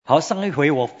好，上一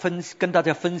回我跟大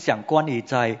家分享关于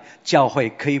在教会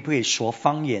可以不可以说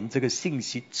方言这个信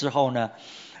息之后呢，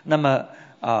那么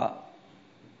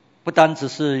不单只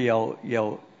是有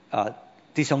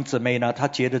弟兄姊妹呢，他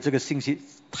觉得这个信息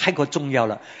太过重要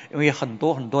了，因为很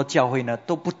多教会呢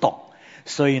都不懂，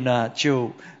所以呢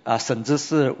就甚至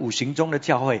是五行中的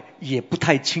教会也不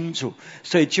太清楚，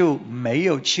所以就没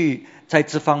有去在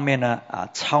这方面呢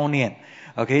操练。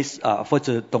OK 或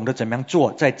者懂得怎么样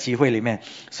做在集会里面，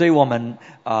所以我们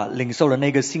领受了那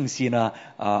个信息呢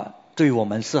对我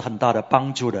们是很大的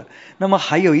帮助的。那么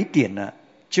还有一点呢，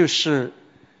就是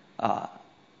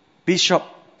Bishop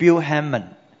Bill Hammond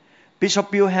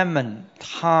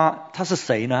他是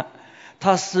谁呢？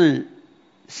他是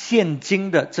现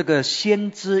今的这个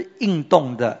先知运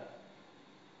动的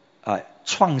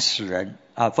创始人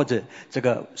或者这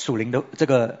个属灵的这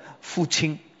个父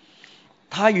亲。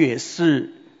他也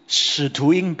是使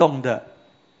徒运动的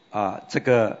这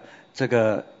个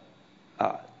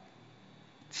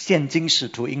现今使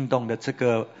徒运动的这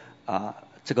个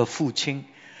父亲。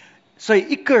所以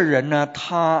一个人呢，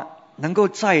他能够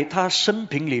在他生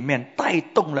平里面带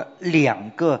动了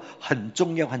两个很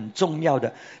重要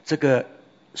的这个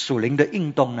属灵的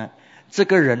运动呢，这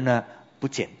个人呢不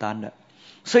简单的。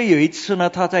所以有一次呢，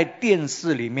他在电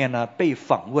视里面呢被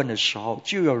访问的时候，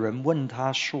就有人问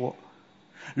他说，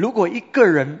如果一个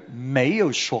人没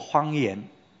有说方言，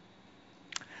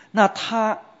那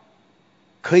他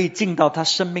可以进到他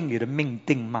生命里的命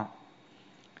定吗？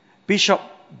 Bishop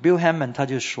Bill Hammond 他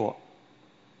就说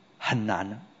很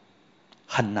难。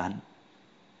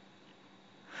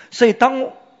所以当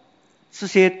这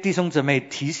些弟兄姊妹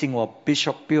提醒我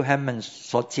Bishop Bill Hammond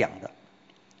所讲的，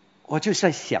我就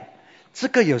在想，这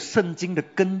个有圣经的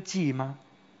根基吗？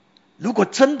如果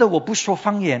真的我不说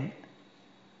方言，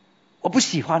我不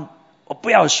喜欢，我不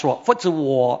要说，或者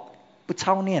我不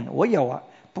操练，我有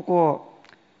不过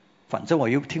反正我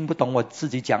又听不懂我自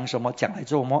己讲什么，讲来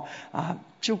做什么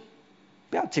就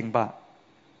不要紧吧。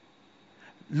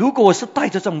如果我是带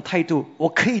着这种态度，我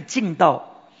可以进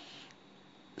到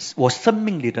我生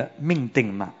命里的命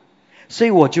定吗？所以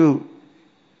我就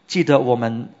记得我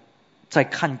们在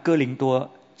看哥林多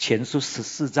前书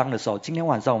14章的时候，今天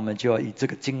晚上我们就要以这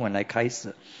个经文来开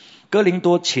始。哥林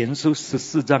多前书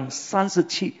14章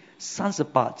37、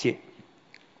38节，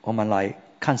我们来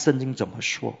看圣经怎么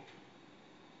说。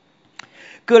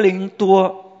哥林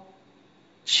多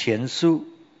前书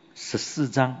14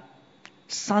章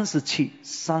37、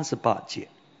38节，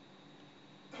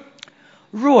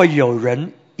若有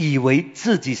人以为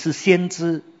自己是先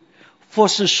知或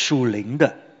是属灵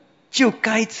的，就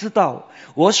该知道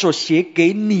我所写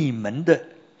给你们的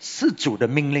是主的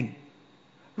命令。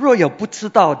若有不知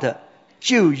道的，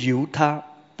就由他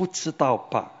不知道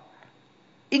吧。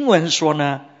英文说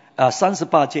呢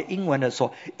38节英文的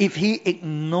说 If he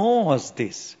ignores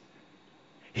this,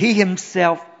 he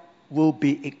himself will be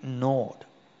ignored.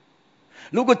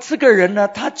 如果这个人呢，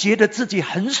他觉得自己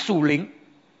很属灵，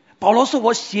保罗说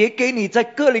我写给你在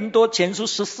哥林多前书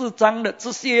14章的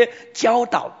这些教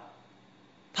导，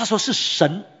他说是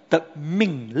神的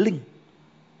命令，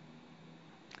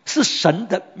是神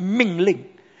的命令。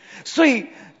所以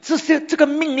这个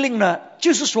命令呢，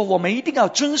就是说我们一定要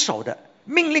遵守的。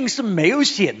命令是没有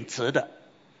选择的，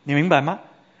你明白吗？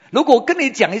如果我跟你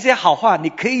讲一些好话，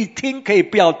你可以听可以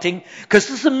不要听，可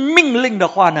是命令的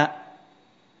话呢，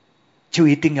就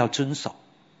一定要遵守。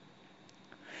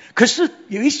可是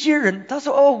有一些人他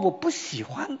说我不喜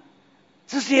欢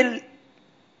这些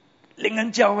灵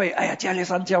恩教会，加利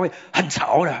山教会很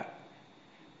吵的，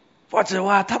或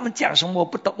者他们讲什么我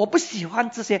不懂，我不喜欢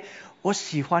这些，我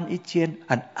喜欢一间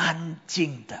很安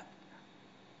静的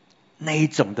那一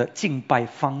种的敬拜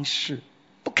方式，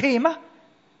不可以吗？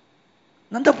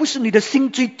难道不是你的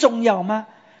心最重要吗？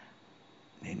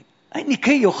你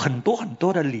可以有很多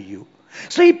的理由。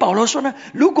所以保罗说呢，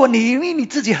如果你以为你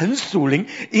自己很属灵，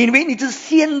以为你是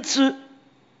先知，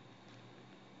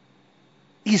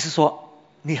意思说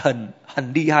你很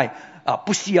厉害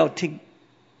不需要听。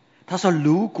他说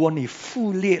如果你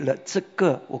忽略了这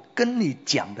个我跟你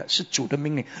讲的是主的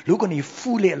命令，如果你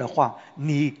忽略的话，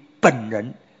你本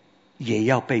人也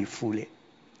要被忽略。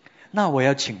那我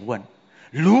要请问，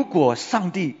如果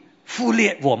上帝忽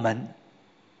略我们，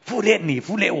忽略你，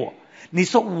忽略我，你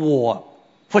说我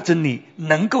或者你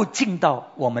能够进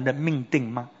到我们的命定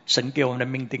吗？神给我们的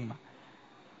命定吗？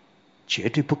绝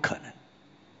对不可能，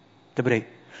对不对？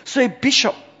所以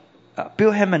Bishop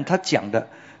Bill Hammond 他讲的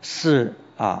是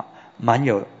蛮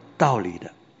有道理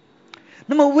的。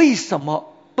那么为什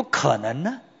么不可能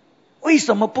呢？为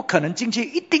什么不可能进去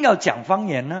一定要讲方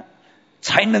言呢？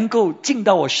才能够进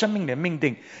到我生命的命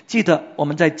定。记得我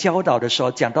们在教导的时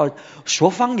候讲到说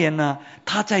方言呢，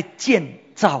它在建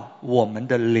造我们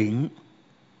的灵，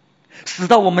使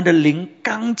到我们的灵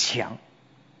刚强。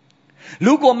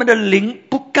如果我们的灵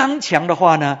不刚强的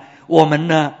话呢，我们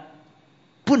呢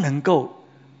不能够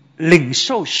领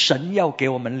受神要给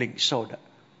我们领受的。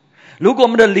如果我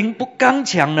们的灵不刚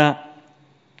强呢，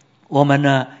我们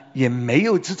呢也没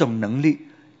有这种能力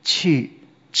去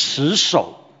持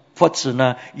守，或者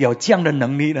呢有这样的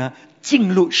能力呢进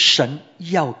入神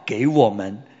要给我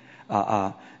们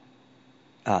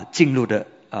进入的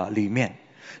里面。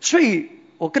所以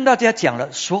我跟大家讲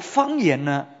了，说方言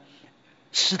呢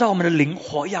使到我们的灵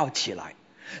活跃起来。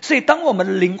所以当我们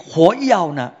的灵活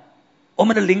跃呢，我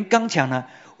们的灵刚强呢，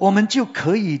我们就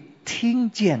可以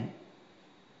听见，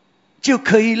就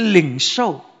可以领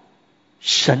受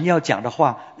神要讲的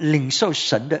话，领受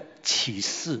神的启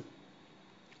示。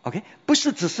OK， 不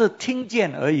是只是听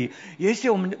见而已，有一些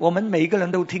我们每一个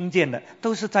人都听见的，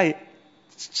都是在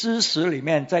知识里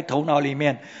面，在头脑里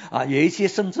面有一些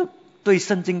甚至对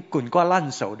圣经滚瓜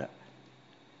烂熟的。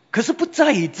可是不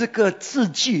在于这个字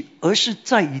句，而是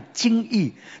在于经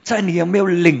意，在你有没有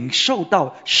领受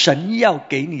到神要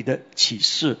给你的启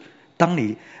示。当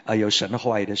你有神的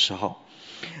话语的时候，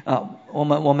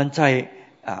我们再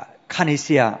看一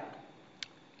下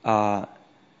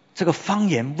这个方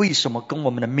言为什么跟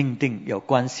我们的命定有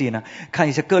关系呢？看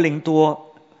一下哥林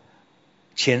多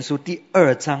前书第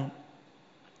二章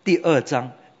第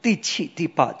7、第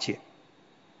8节，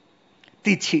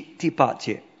第7、第8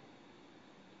节。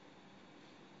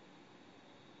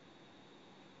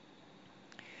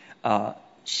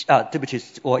对不起，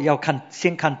我要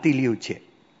先看第6节。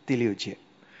第6节，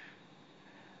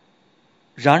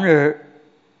然而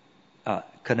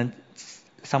可能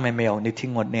上面没有，你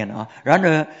听我念啊。然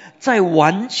而在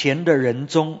完全的人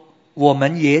中，我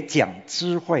们也讲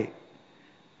智慧，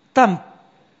但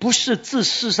不是自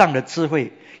世上的智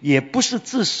慧，也不是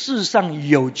自世上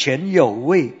有权有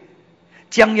位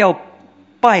将要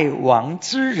败亡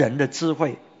之人的智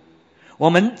慧。我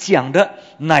们讲的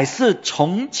乃是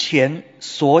从前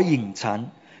所隐藏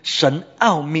神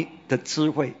奥秘的智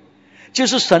慧，就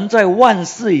是神在万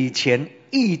事以前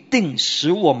预定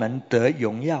使我们得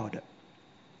荣耀的。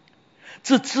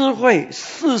这智慧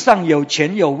世上有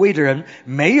权有位的人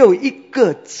没有一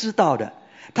个知道的，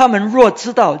他们若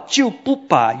知道，就不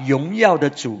把荣耀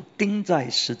的主钉在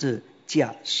十字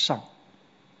架上。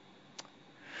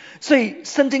所以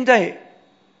圣经在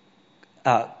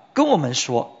跟我们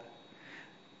说，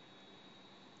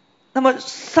那么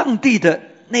上帝的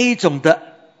那一种的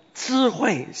智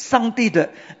慧，上帝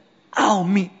的奥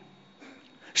秘，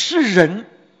是人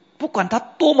不管他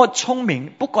多么聪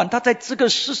明，不管他在这个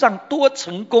世上多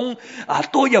成功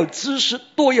多有知识，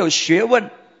多有学问，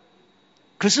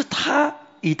可是他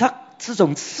以他这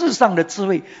种世上的智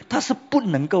慧，他是不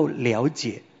能够了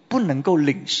解，不能够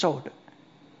领受的。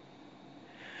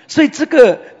所以这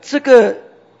个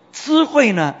智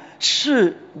慧呢，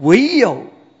是唯有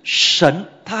神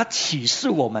他启示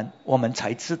我们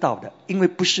才知道的，因为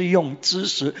不是用知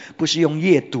识，不是用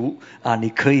阅读你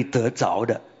可以得着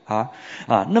的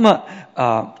那么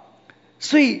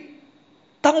所以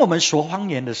当我们说方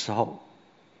言的时候，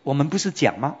我们不是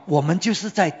讲吗？我们就是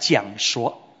在讲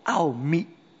说奥秘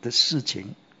的事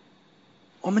情，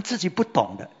我们自己不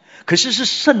懂的，可是是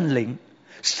圣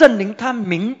灵他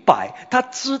明白，他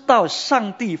知道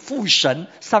上帝父神，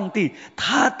上帝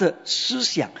他的思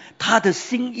想，他的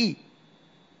心意，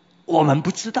我们不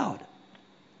知道的。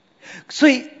所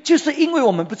以就是因为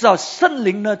我们不知道，圣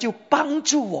灵呢就帮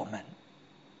助我们，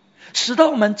使到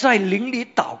我们在灵里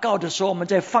祷告的时候，我们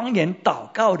在方言祷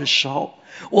告的时候，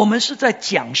我们是在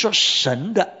讲说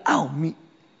神的奥秘。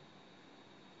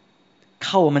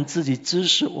靠我们自己知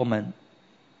识我们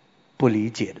不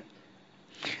理解的。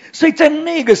所以在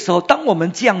那个时候，当我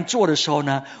们这样做的时候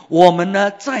呢，我们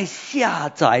呢在下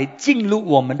载进入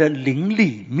我们的灵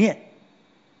里面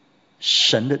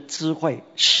神的智慧，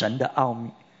神的奥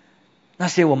秘，那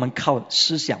些我们靠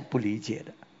思想不理解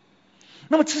的。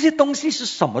那么这些东西是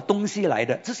什么东西来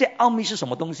的？这些奥秘是什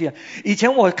么东西？以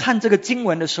前我看这个经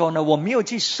文的时候呢，我没有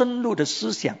去深入的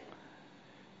思想，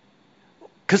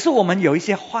可是我们有一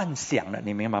些幻想了，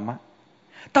你明白吗？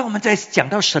当我们在讲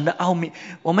到神的奥秘，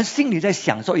我们心里在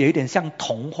想说有一点像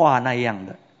童话那样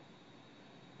的，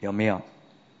有没有？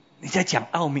你在讲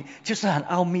奥秘，就是很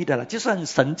奥秘的了，就是很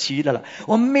神奇的了。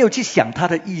我们没有去想它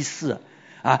的意思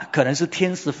可能是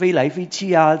天使飞来飞去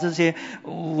这些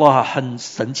很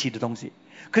神奇的东西。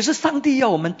可是上帝要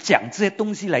我们讲这些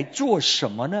东西来做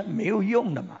什么呢？没有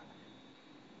用的嘛。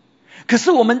可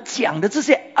是我们讲的这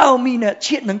些奥秘呢，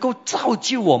却能够造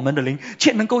就我们的灵，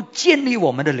却能够建立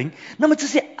我们的灵。那么这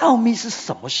些奥秘是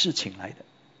什么事情来的？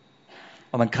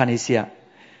我们看一下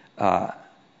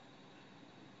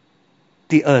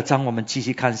第2章，我们继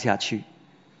续看下去，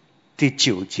第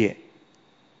9节，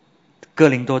哥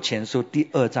林多前书第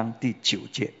2章第9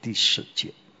节、第10节。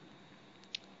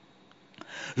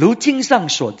如经上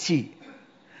所记，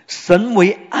神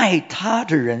为爱他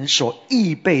的人所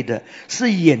预备的，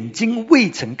是眼睛未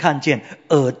曾看见，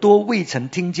耳朵未曾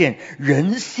听见，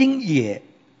人心也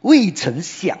未曾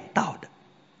想到的。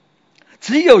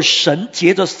只有神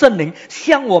藉着圣灵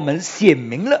向我们显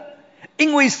明了，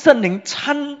因为圣灵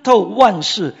参透万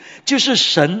事，就是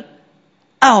深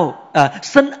奥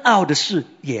的事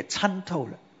也参透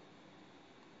了。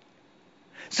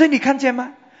所以你看见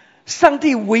吗？上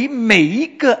帝为每一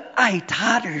个爱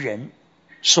他的人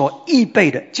所预备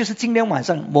的，就是今天晚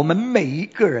上我们每一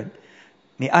个人。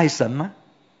你爱神吗？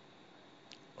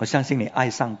我相信你爱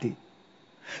上帝。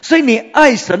所以你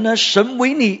爱神呢，神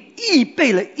为你预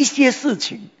备了一些事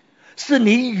情，是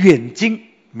你眼睛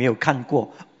没有看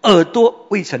过，耳朵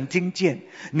未曾听见，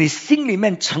你心里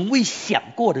面从未想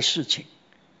过的事情。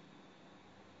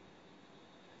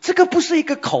这个不是一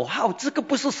个口号，这个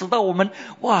不是使到我们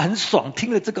很爽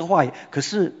听了这个话语，可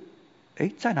是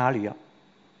在哪里啊？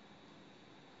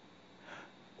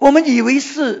我们以为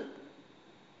是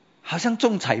好像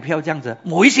中彩票这样子，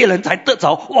某一些人才得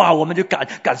着，我们就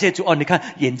感谢主。你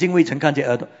看眼睛未曾看见，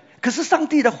耳朵。可是上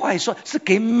帝的话语说是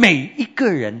给每一个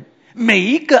人，每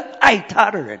一个爱他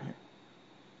的人。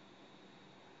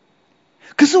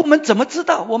可是我们怎么知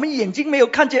道？我们眼睛没有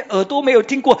看见，耳朵没有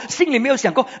听过，心里没有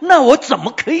想过，那我怎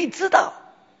么可以知道？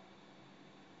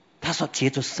他说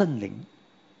藉着圣灵，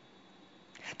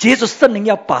藉着圣灵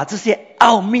要把这些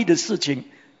奥秘的事情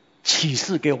启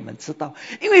示给我们知道。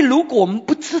因为如果我们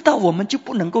不知道，我们就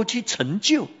不能够去成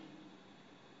就。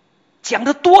讲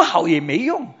得多好也没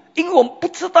用，因为我们不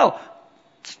知道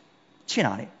去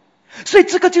哪里。所以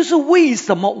这个就是为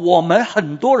什么我们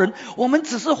很多人，我们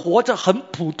只是活着很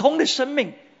普通的生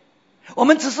命，我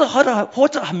们只是活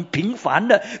着很平凡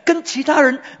的，跟其他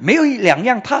人没有两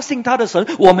样。他信他的神，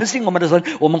我们信我们的神，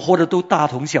我们活得都大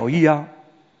同小异啊。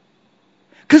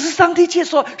可是上帝却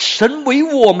说，神为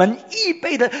我们预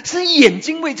备的是眼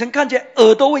睛未曾看见，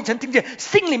耳朵未曾听见，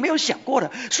心里没有想过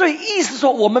的。所以意思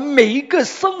说，我们每一个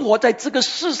生活在这个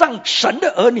世上神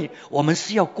的儿女，我们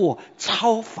是要过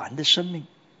超凡的生命，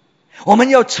我们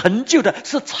要成就的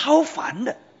是超凡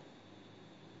的。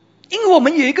因为我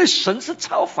们有一个神是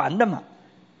超凡的嘛，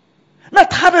那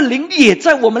他的灵也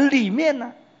在我们里面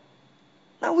呢。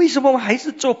那为什么我们还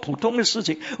是做普通的事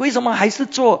情？为什么还是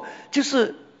做就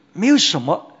是没有什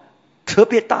么特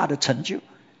别大的成就？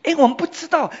因为我们不知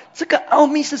道这个奥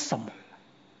秘是什么。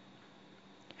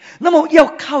那么要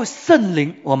靠圣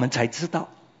灵我们才知道。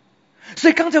所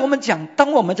以刚才我们讲，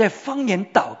当我们在方言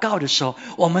祷告的时候，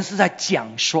我们是在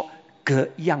讲说各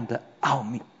样的奥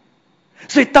秘。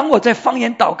所以当我在方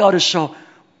言祷告的时候，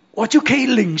我就可以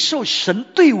领受神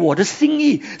对我的心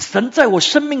意，神在我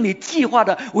生命里计划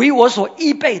的，为我所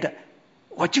预备的。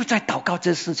我就在祷告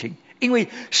这事情，因为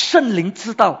圣灵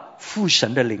知道父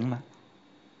神的灵吗？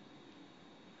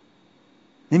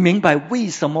你明白为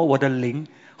什么我的灵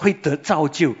会得造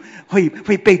就，会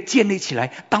被建立起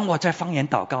来，当我在方言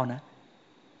祷告呢？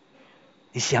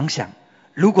你想想，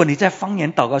如果你在方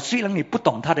言祷告，虽然你不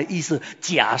懂他的意思，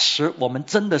假使我们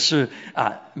真的是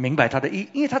明白他的意，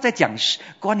因为他在讲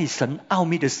关于神奥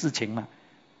秘的事情嘛，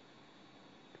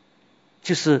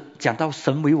就是讲到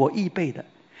神为我预备的。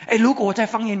如果我在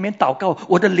方言里面祷告，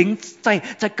我的灵在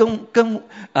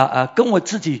跟我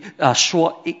自己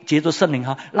说，藉着圣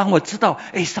灵让我知道，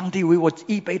上帝为我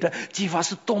预备的计划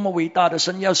是多么伟大的，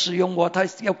神要使用我，他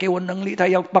要给我能力，他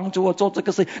要帮助我做这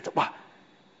个事。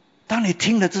当你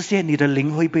听了这些，你的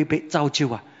灵会不会被造就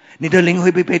啊？你的灵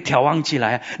会不会被挑旺起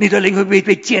来啊？你的灵会不会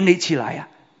被建立起来啊？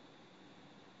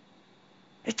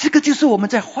这个就是我们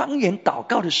在方言祷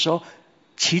告的时候，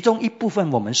其中一部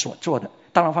分我们所做的。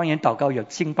当然方言祷告有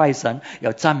敬拜神，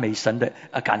有赞美神的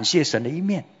感谢神的一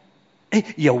面，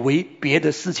有为别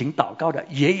的事情祷告的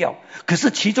也有。可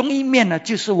是其中一面呢，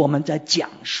就是我们在讲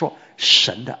说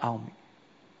神的奥秘，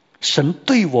神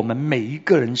对我们每一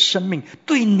个人生命，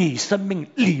对你生命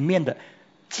里面的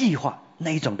计划，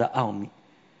那一种的奥秘。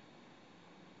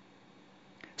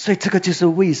所以这个就是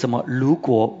为什么如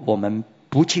果我们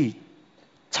不去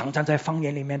常常在方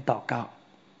言里面祷告，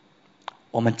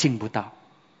我们进不到。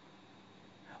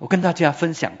我跟大家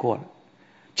分享过了，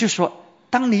就说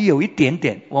当你有一点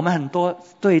点，我们很多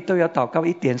都要祷告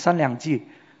一点3、2句，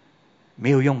没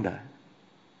有用的，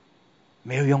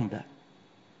没有用的，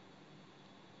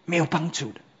没有帮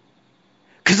助的。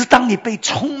可是当你被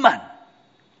充满，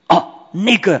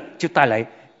那个就带来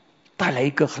一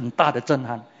个很大的震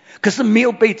撼。可是没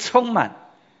有被充满，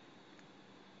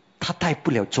它带不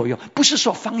了作用。不是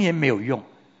说方言没有用，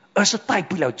而是带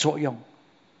不了作用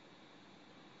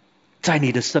在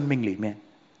你的生命里面。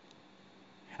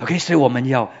OK， 所以我们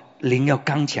灵要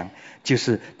刚强，就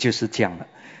是这样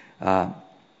的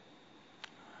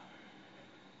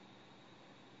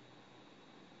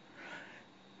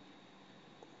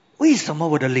为什么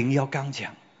我的灵要刚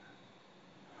强？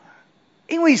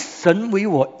因为神为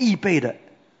我预备的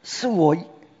是我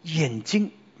眼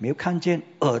睛没有看见，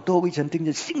耳朵未曾听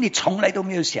见，心里从来都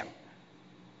没有想。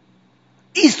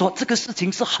一说这个事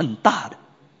情是很大的，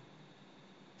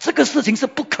这个事情是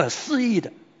不可思议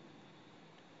的。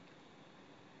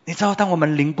你知道当我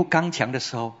们灵不刚强的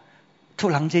时候，突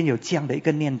然间有这样的一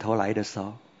个念头来的时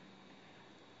候，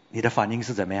你的反应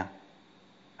是怎么样？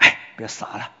不要傻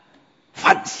了，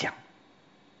幻想，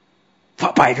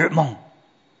发白日梦。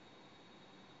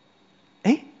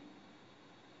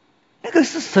那个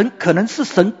是神，可能是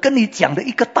神跟你讲的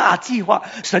一个大计划，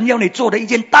神要你做的一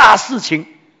件大事情，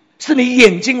是你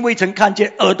眼睛未曾看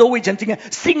见，耳朵未曾听见，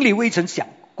心里未曾想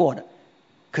过的。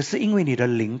可是因为你的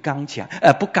灵不刚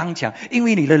强，因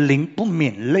为你的灵不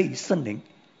勉励圣灵，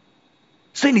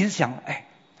所以你是想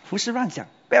胡思乱想，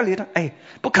不要理他，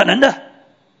不可能的。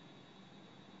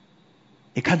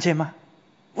你看见吗？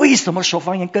为什么说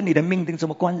方言跟你的命定这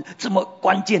么关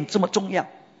键，这么重要？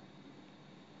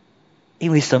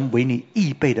因为神为你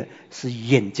预备的是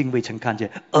眼睛未曾看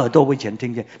见，耳朵未曾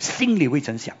听见，心里未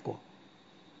曾想过，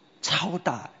超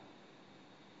大。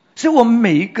所以我们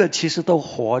每一个其实都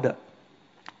活的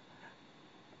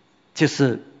就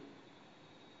是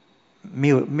没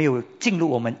有进入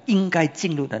我们应该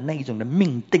进入的那一种的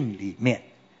命定里面，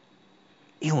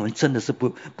因为我们真的是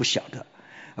不晓得。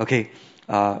 OK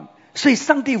所以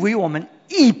上帝为我们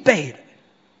预备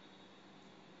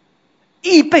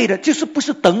的就是不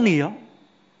是等你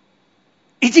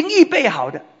已经预备好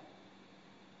的。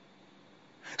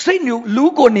所以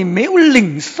如果你没有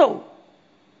领受，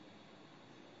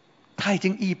他已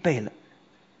经预备了。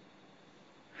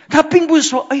他并不是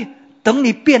说等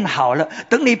你变好了，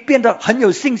等你变得很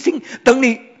有信心，等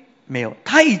你没有，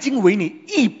他已经为你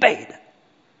预备的。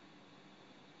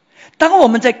当我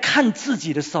们在看自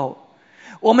己的时候，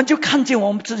我们就看见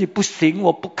我们自己不行，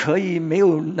我不可以，没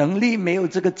有能力，没有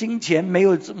这个金钱，没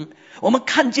有我们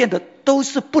看见的都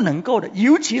是不能够的。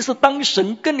尤其是当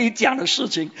神跟你讲的事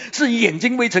情是眼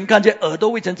睛未曾看见，耳朵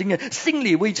未曾听见，心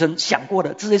里未曾想过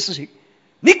的这些事情，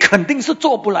你肯定是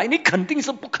做不来，你肯定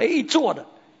是不可以做的。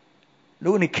如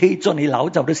果你可以做，你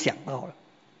老早就想到了。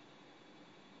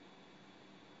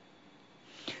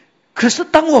可是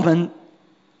当我们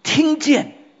听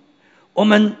见，我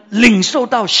们领受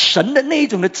到神的那一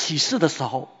种的启示的时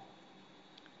候，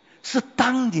是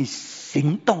当你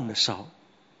行动的时候，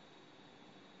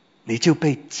你就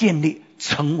被建立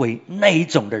成为那一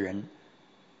种的人，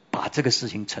把这个事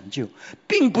情成就，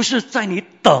并不是在你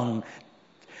等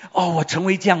我成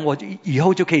为这样，我以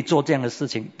后就可以做这样的事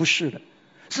情，不是的，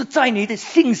是在你的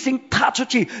信心踏出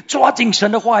去，抓紧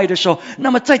神的话语的时候，那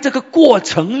么在这个过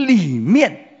程里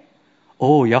面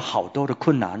有好多的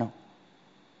困难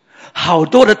好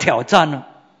多的挑战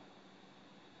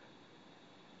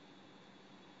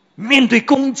面对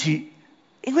攻击，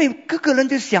因为各个人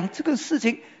就想这个事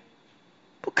情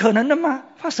不可能的嘛，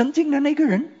发神经的那个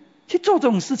人去做这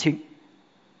种事情，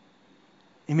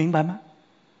你明白吗？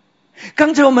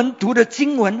刚才我们读的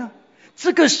经文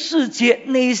这个世界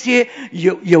那些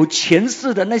有权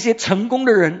势的那些成功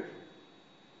的人，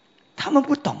他们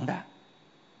不懂的。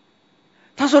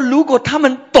他说如果他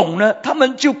们懂了，他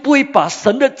们就不会把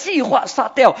神的计划杀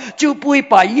掉，就不会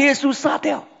把耶稣杀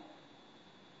掉。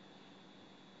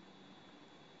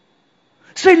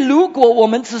所以如果我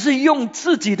们只是用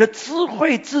自己的智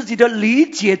慧、自己的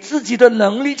理解、自己的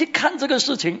能力去看这个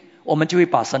事情，我们就会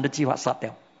把神的计划杀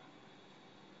掉，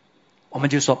我们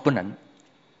就说不能。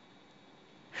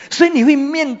所以你会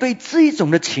面对这一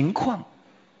种的情况，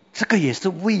这个也是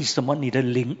为什么你的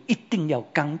灵一定要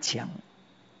刚强。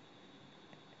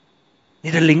你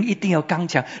的灵一定要刚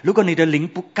强，如果你的灵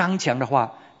不刚强的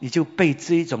话，你就被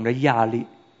这一种的压力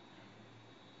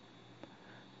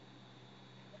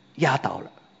压倒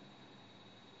了。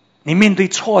你面对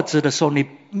挫折的时候，你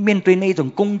面对那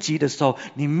种攻击的时候，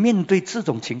你面对这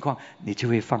种情况，你就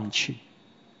会放弃。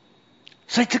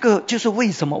所以这个就是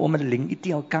为什么我们的灵一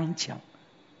定要刚强，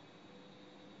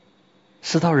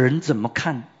知道人怎么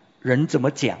看，人怎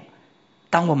么讲。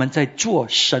当我们在做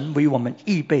神为我们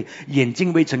预备，眼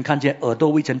睛未曾看见，耳朵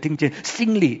未曾听见，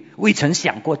心里未曾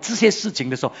想过这些事情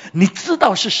的时候，你知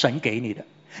道是神给你的，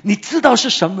你知道是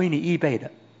神为你预备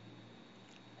的，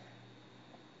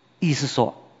意思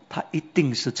说他一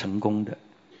定是成功的，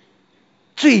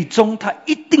最终他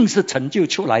一定是成就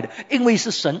出来的，因为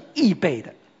是神预备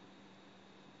的。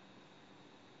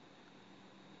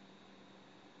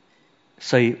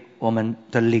所以我们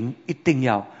的灵一定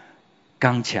要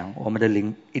刚强，我们的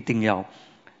灵一定要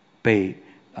被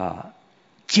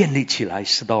建立起来，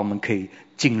使到我们可以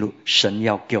进入神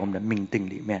要给我们的命定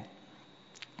里面。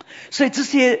所以这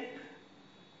些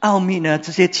奥秘呢，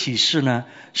这些启示呢，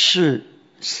是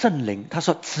圣灵，他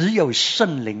说只有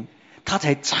圣灵他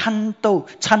才参透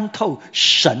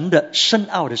神的深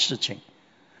奥的事情，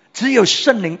只有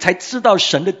圣灵才知道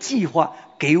神的计划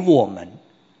给我们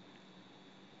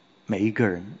每一个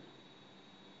人。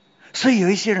所以有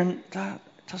一些人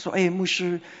他说牧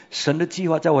师，神的计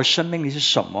划在我生命里是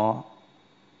什么？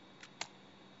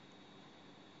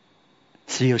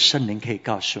只有圣灵可以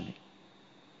告诉你，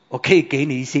我可以给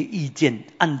你一些意见，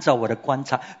按照我的观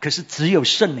察，可是只有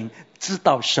圣灵知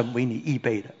道神为你预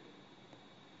备的。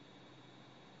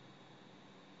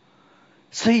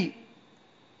所以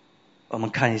我们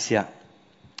看一下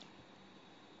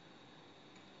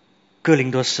哥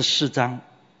林多14章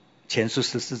前书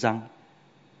14章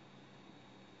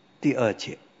第2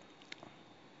节，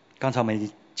刚才我们已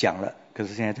经讲了，可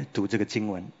是现在在读这个经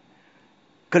文。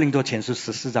哥林多前书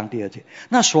14章第2节，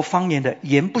那说方言的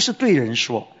言不是对人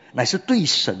说，乃是对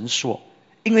神说，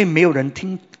因为没有人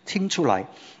听出来，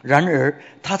然而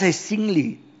他在心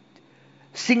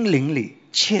灵里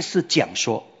却是讲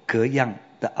说各样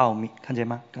的奥秘。看见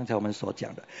吗？刚才我们所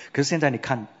讲的。可是现在你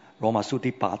看罗马书第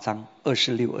8章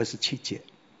26、27节，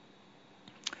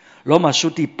罗马书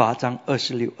第8章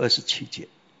26、27节，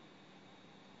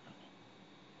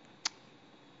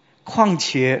况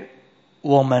且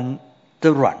我们的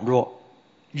软弱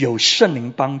有圣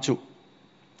灵帮助，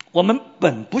我们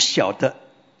本不晓得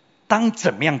当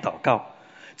怎么样祷告，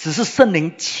只是圣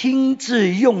灵亲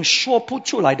自用说不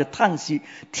出来的叹息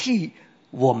替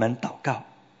我们祷告。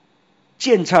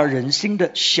鉴察人心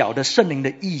的晓得圣灵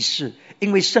的意思，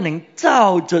因为圣灵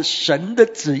照着神的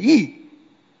旨意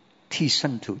替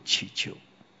圣徒祈求。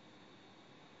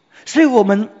所以我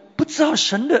们不知道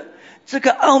神的这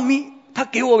个奥秘，他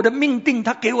给我的命定，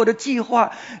他给我的计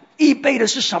划预备的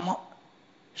是什么，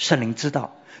圣灵知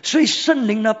道。所以圣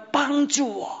灵呢，帮助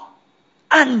我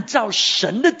按照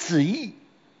神的旨意，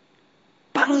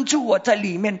帮助我在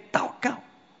里面祷告。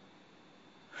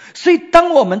所以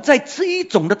当我们在这一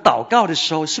种的祷告的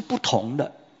时候是不同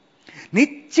的。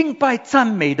你敬拜赞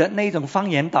美的那种方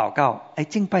言祷告，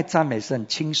敬拜赞美是很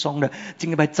轻松的，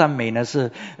敬拜赞美呢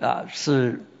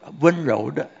是温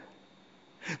柔的。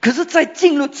可是在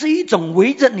进入这一种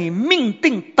围着你命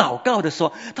定祷告的时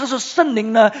候，他说圣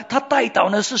灵呢，他带导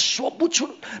呢是说不出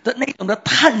的那种的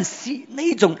叹息，那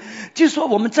一种就是说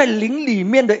我们在灵里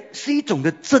面的是一种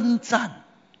的征战，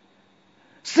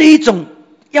是一种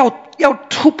要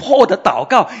突破的祷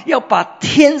告，要把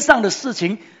天上的事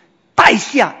情带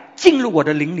下进入我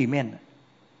的灵里面的。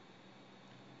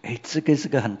这个是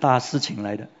个很大的事情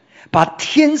来的，把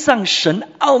天上神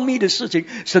奥秘的事情，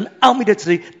神奥秘的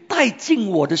旨意带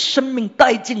进我的生命，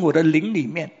带进我的灵里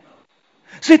面。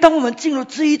所以当我们进入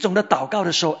这一种的祷告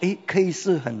的时候，可以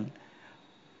是很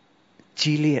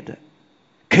激烈的，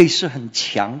可以是很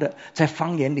强的，在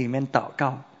方言里面祷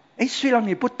告。虽然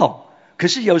你不懂，可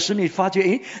是有时你发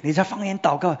觉你在方言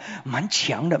祷告蛮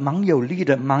强的，蛮有力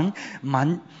的，蛮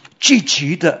积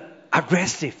极的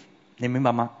aggressive， 你明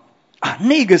白吗？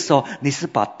那个时候你是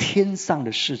把天上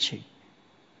的事情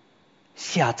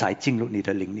下载进入你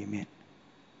的灵里面。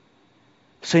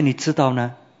所以你知道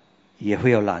呢，也会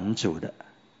有拦阻的。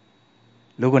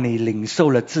如果你领受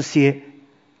了这些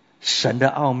神的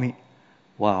奥秘，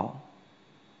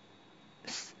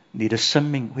你的生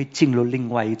命会进入另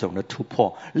外一种的突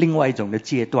破，另外一种的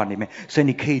阶段里面，所以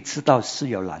你可以知道是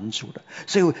有拦阻的。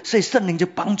所以圣灵就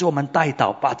帮助我们带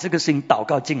导，把这个事情祷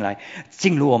告进来，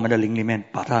进入我们的灵里面，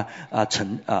把它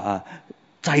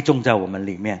栽种在我们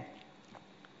里面。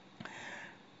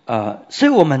所以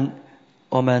我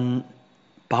们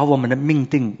把我们的命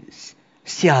定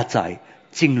下载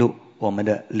进入我们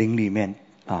的灵里面，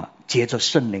接着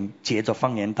圣灵，接着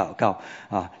方言祷告，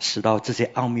使到这些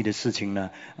奥秘的事情呢，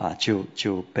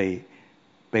就被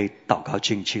祷告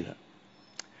进去了。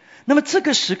那么这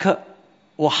个时刻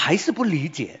我还是不理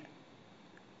解，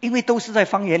因为都是在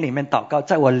方言里面祷告，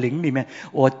在我灵里面，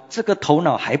我这个头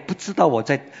脑还不知道我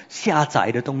在下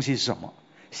载的东西是什么。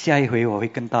下一回我会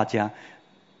跟大家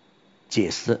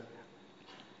解释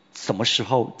什么时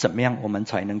候怎么样我们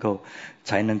才能够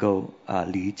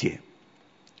理解。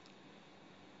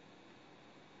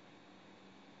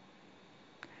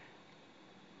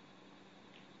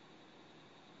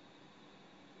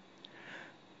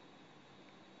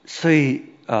所以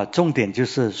重点就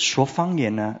是说方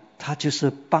言呢，它就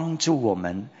是帮助我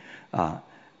们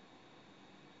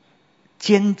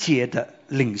间接的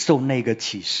领受那个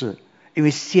启示，因为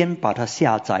先把它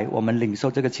下载，我们领受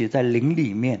这个启示在灵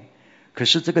里面，可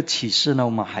是这个启示呢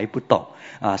我们还不懂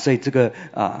所以这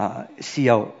个需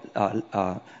要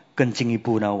更进一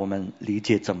步呢我们理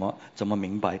解怎么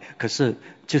明白。可是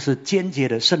就是间接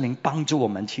的圣灵帮助我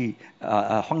们去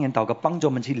方言祷告帮助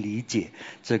我们去理解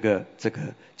这个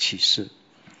启示。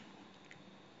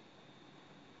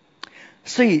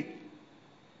所以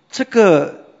这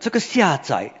个下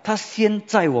载，它先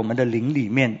在我们的灵里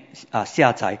面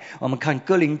下载。我们看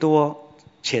哥林多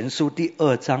前书第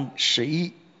2章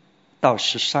11到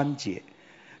13节，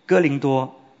哥林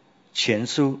多前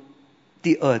书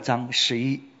第2章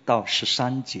11到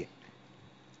13节，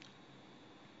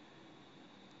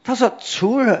他说：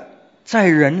除了在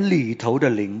人里头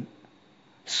的灵，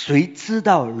谁知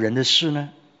道人的事呢？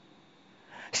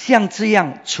像这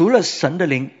样，除了神的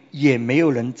灵，也没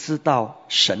有人知道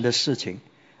神的事情。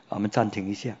我们暂停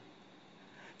一下，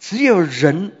只有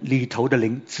人里头的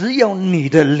灵，只有你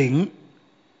的灵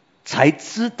才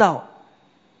知道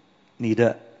你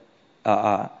的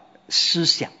思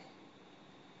想，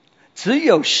只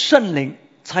有圣灵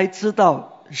才知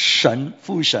道神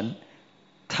父神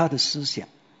他的思想。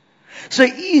所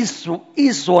以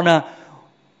一说呢，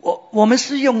我们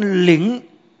是用灵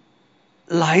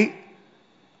来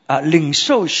领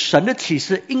受神的启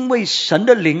示，因为神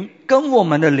的灵跟我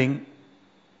们的灵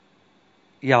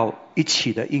要一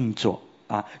起的运作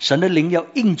神的灵要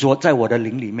运作在我的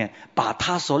灵里面，把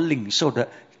他所领受的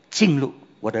进入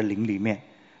我的灵里面，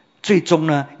最终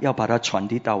呢要把它传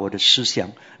递到我的思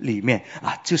想里面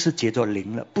就是借着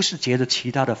灵了，不是借着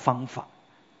其他的方法，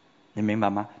你明白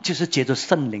吗？就是借着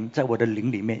圣灵在我的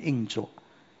灵里面运作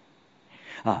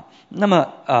那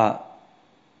么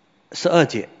12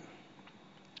节，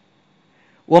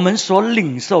我们所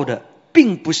领受的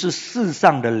并不是世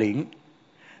上的灵，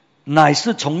乃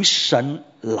是从神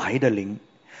来的灵，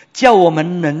叫我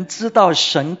们能知道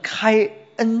神开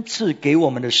恩赐给我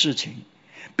们的事情，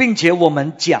并且我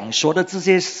们讲说的这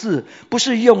些事，不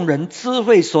是用人智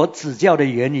慧所指教的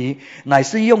言语，乃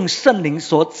是用圣灵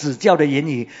所指教的言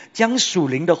语，将属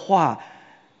灵的话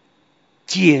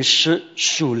解释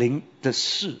属灵的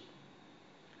事。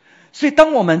所以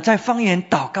当我们在方言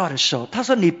祷告的时候，他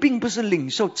说你并不是领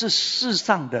受这世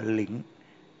上的灵，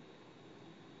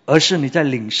而是你在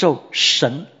领受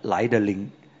神来的灵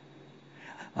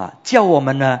叫我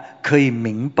们呢可以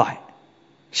明白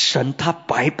神他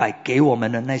白白给我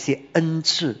们的那些恩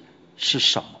赐是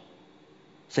什么。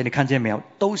所以你看见没有，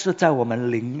都是在我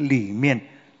们灵里面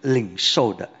领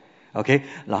受的 OK，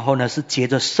 然后呢是接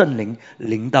着圣灵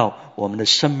临到我们的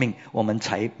生命，我们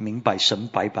才明白神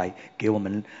白白给我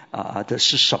们的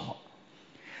是什么。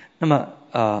那么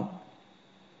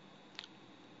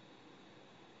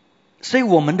所以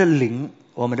我们的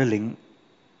灵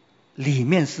里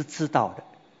面是知道的，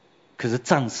可是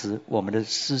暂时我们的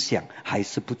思想还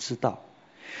是不知道。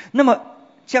那么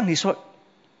这样你说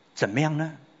怎么样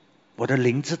呢？我的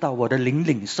灵知道，我的灵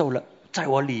领受了在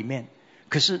我里面，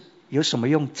可是有什么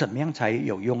用？怎么样才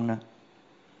有用呢？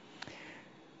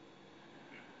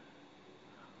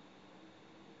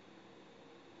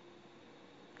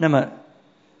那么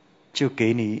就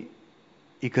给你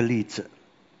一个例子，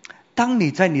当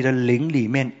你在你的灵里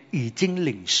面已经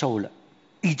领受了，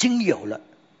已经有了，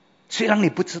虽然你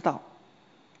不知道，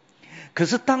可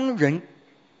是当人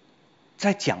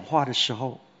在讲话的时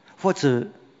候，或者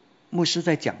牧师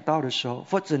在讲道的时候，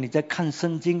或者你在看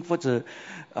圣经，或者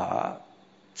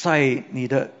在你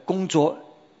的工作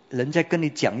人在跟你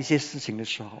讲一些事情的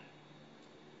时候，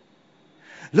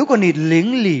如果你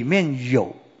灵里面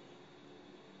有，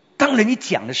当人一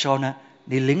讲的时候呢，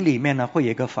你灵里面呢会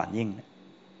有一个反应的。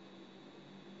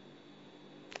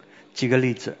举个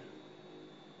例子，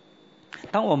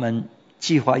当我们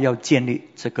计划要建立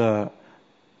这个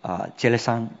接力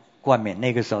山冠冕，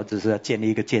那个时候只是要建立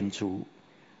一个建筑物，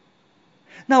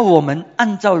那我们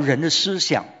按照人的思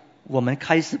想，我们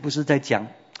开始不是在讲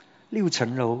6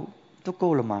层楼都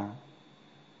够了吗？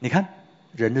你看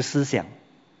人的思想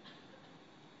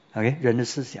OK， 人的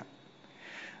思想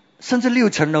甚至6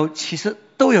层楼其实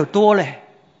都有多嘞，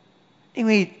因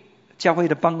为教会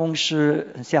的办公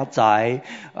室很狭窄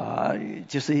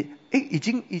就是已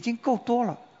经够多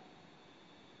了。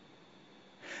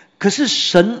可是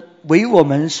神为我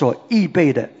们所预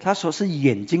备的，他说是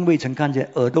眼睛未曾看见，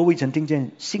耳朵未曾听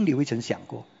见，心里未曾想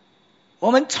过，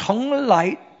我们从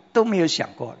来都没有想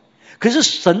过，可是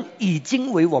神已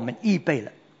经为我们预备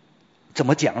了。怎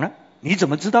么讲呢？你怎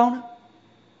么知道呢？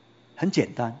很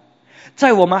简单，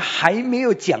在我们还没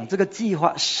有讲这个计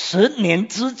划10年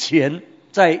之前，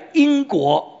在英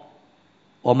国，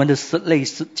我们的类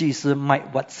祭司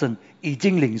Mike Watson 已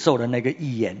经领受了那个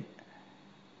预言，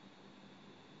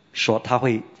说他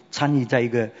会参与在一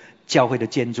个教会的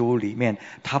建筑物里面，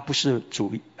他不是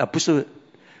不是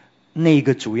那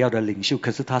个主要的领袖，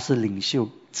可是他是领袖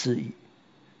之一。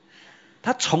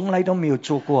他从来都没有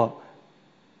做过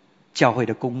教会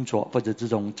的工作或者这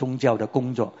种宗教的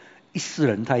工作，一世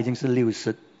人他已经是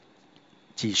60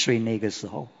几岁那个时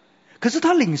候，可是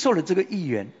他领受了这个预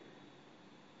言。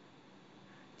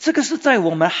这个是在我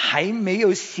们还没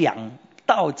有想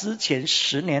到之前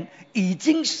10年，已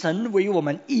经神为我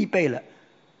们预备了。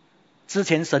之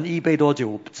前神预备多久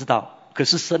我不知道，可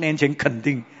是10年前肯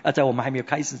定在我们还没有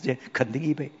开始之前肯定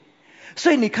预备。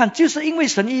所以你看，就是因为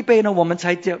神预备呢，我们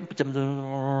才怎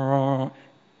么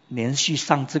连续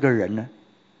上这个人呢？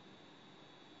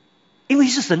因为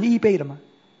是神预备的嘛，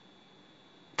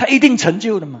他一定成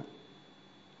就的嘛，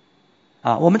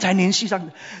我们才连续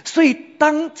上。所以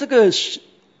当这个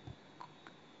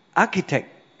architect，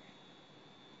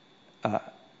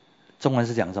 中文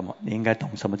是讲什么？你应该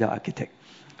懂什么叫 architect。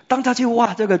当他去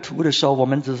画这个图的时候，我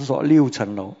们只是说6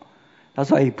层楼。他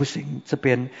说：“不行，这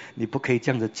边你不可以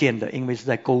这样子建的，因为是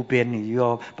在沟边，你又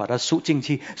要把它输进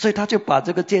去。”所以他就把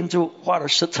这个建筑画了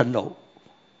10层楼。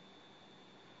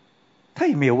他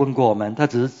也没有问过我们，他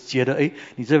只是觉得，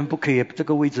你这边不可以，这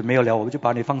个位置没有了，我们就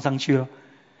把你放上去了。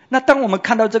那当我们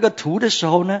看到这个图的时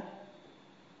候呢？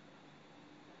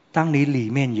当你里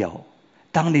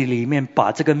面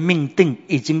把这个命定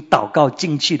已经祷告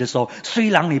进去的时候，虽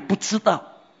然你不知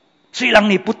道，虽然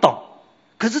你不懂，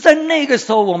可是在那个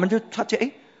时候我们就发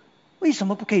觉，为什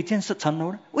么不可以建10层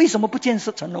楼呢？为什么不建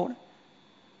10层楼呢？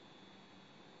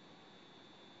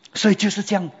所以就是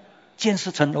这样建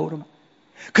10层楼的嘛。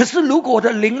可是如果我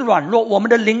的灵软弱，我们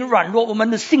的灵软弱，我们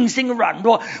的信心软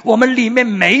弱，我们里面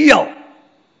没有，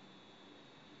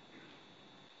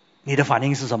你的反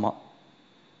应是什么？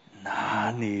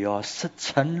哪里有10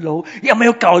层楼？有没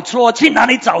有搞错？去哪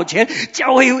里找钱？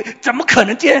教会怎么可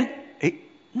能建？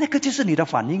那个就是你的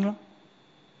反应了，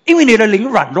因为你的灵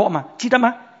软弱嘛，记得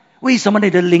吗？为什么你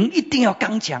的灵一定要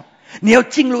刚强？你要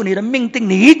进入你的命定，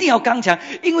你一定要刚强，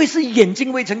因为是眼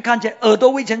睛未曾看见，耳朵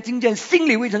未曾听见，心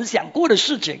里未曾想过的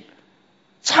事情，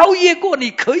超越过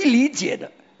你可以理解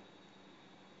的。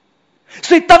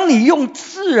所以当你用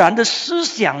自然的思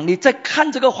想，你在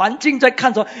看这个环境，在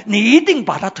看的时候，你一定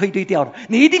把它推掉的，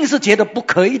你一定是觉得不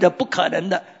可以的，不可能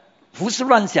的，胡思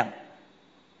乱想。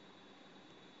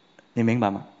你明白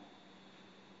吗？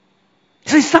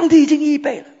所以上帝已经预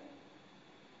备了。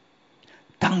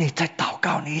当你在祷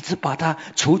告，你一直把它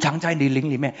储藏在你灵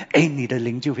里面，你的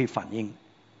灵就会反应。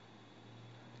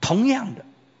同样的，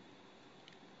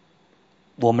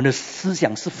我们的思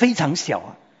想是非常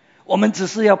小我们只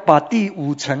是要把第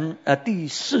4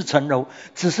层楼，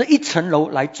只是1层楼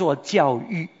来做教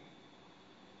育，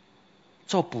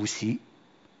做补习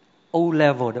 ，O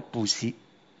level 的补习，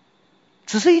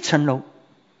只是1层楼。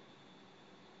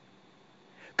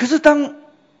可是当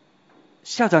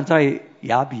校长在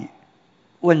雅比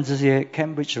问这些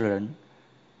Cambridge 的人，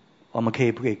我们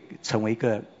不可以成为一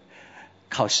个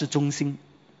考试中心？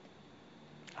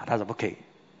他说不可以，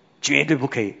绝对不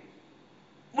可以。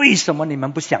为什么你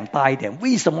们不想大一点？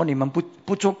为什么你们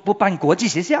不办国际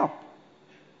学校？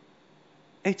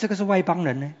这个是外邦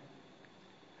人呢。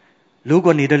如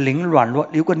果你的灵软弱，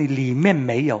如果你里面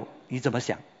没有，你怎么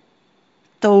想？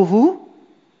豆腐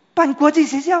办国际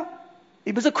学校，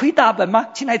你不是亏大本吗？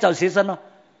去哪里找学生呢？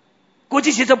国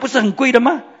际学校不是很贵的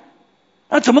吗？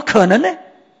那怎么可能呢？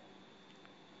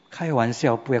开玩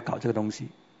笑，不要搞这个东西。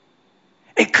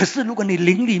可是如果你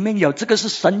灵里面有，这个是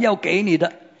神要给你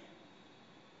的，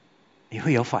你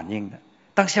会有反应的。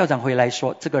当校长回来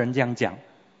说这个人这样讲，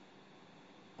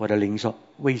我的灵说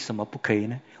为什么不可以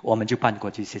呢？我们就办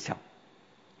国际学校。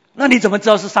那你怎么知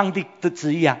道是上帝的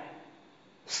旨意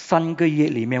？3个月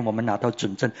里面我们拿到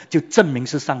准证，就证明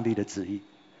是上帝的旨意，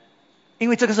因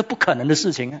为这个是不可能的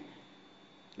事情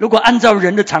如果按照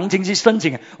人的常情去申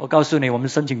请，我告诉你，我们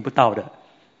申请不到的，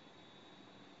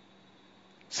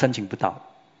申请不到。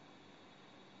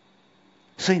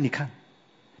所以你看，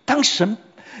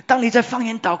当你在方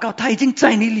言祷告，他已经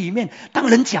在你里面，当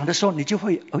人讲的时候，你就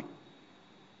会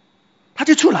他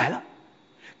就出来了。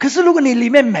可是如果你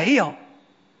里面没有，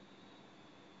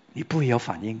你不会有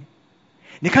反应。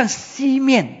你看西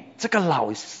面这个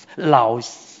老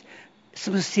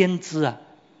是不是先知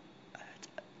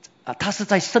他是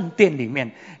在圣殿里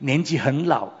面，年纪很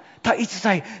老，他一直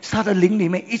在他的灵里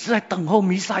面一直在等候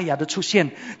弥赛亚的出现，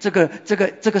这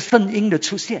个圣婴的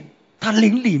出现，他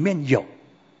灵里面有。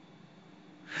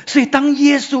所以当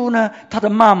耶稣呢，他的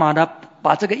妈妈呢，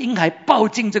把这个婴孩抱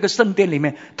进这个圣殿里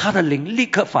面，他的灵立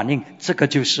刻反应，这个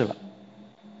就是了。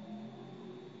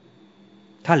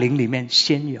他灵里面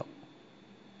先有。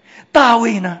大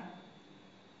卫呢，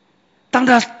当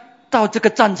他到这个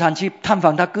战场去探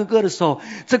访他哥哥的时候，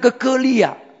这个歌利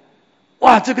亚，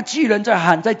哇，这个巨人在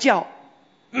喊在叫，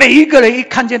每一个人一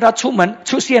看见他出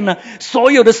现了，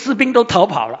所有的士兵都逃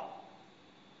跑了。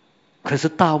可是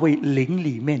大卫灵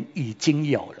里面已经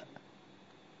有了，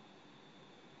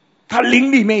他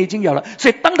灵里面已经有了，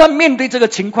所以当他面对这个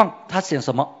情况，他想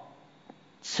什么？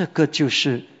这个就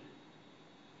是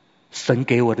神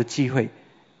给我的机会，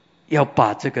要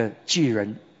把这个巨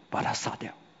人把他杀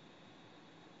掉。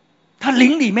他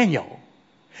灵里面有，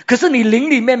可是你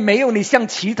灵里面没有，你像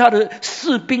其他的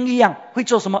士兵一样会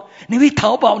做什么？你会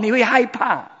逃跑，你会害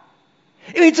怕，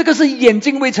因为这个是眼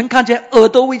睛未曾看见，耳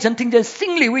朵未曾听见，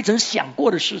心里未曾想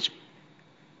过的事情。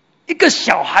一个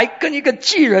小孩跟一个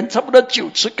巨人差不多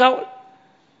9尺高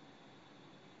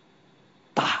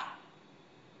打，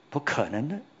不可能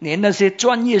的，连那些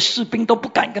专业士兵都不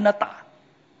敢跟他打，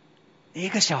一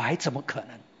个小孩怎么可能？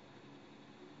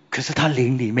可是他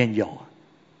灵里面有，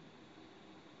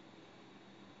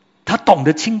他懂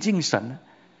得亲近神了，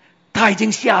他已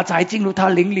经下载进入他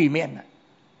灵里面了。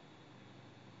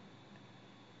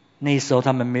那时候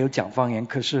他们没有讲方言，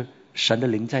可是神的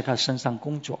灵在他身上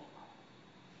工作。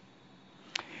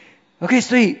OK，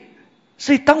 所以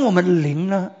当我们灵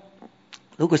呢，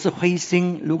如果是灰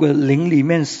心，如果灵里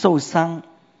面受伤，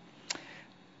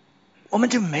我们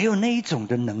就没有那一种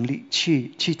的能力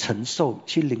去承受、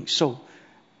去领受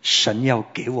神要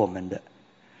给我们的。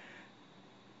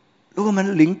如果我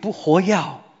们灵不活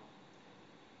跃，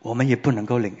我们也不能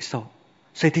够领受。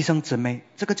所以弟兄姊妹，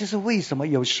这个就是为什么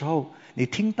有时候你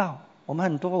听到我们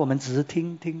很多，我们只是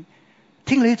听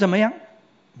了又怎么样？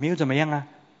没有怎么样啊。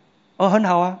哦，很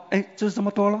好啊，就是这么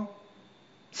多了。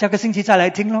下个星期再来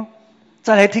听咯，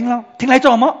听来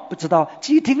做什么？不知道，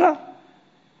继续听了。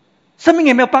生命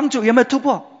有没有帮助？有没有突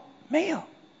破？没有。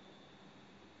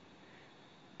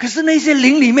可是那些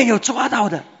灵里面有抓到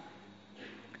的，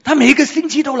他每一个星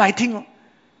期都来听哦，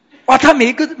哇，他每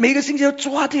一个星期都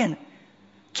抓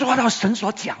到神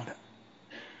所讲的，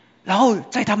然后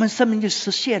在他们生命就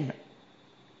实现了。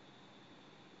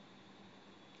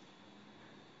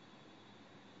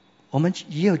我们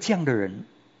也有这样的人，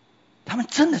他们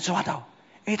真的抓到，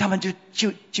因为他们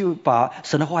就把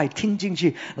神的话语听进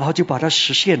去，然后就把它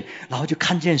实现，然后就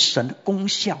看见神的功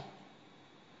效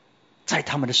在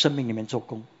他们的生命里面做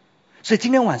工。所以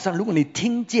今天晚上，如果你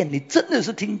听见，你真的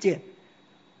是听见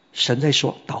神在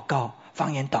说祷告，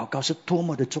方言祷告是多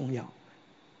么的重要，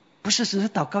不是只是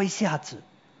祷告一下子，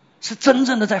是真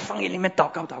正的在方言里面祷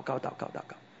告，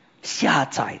下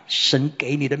载神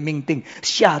给你的命定，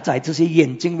下载这些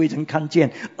眼睛未曾看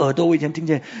见，耳朵未曾听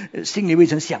见，心里未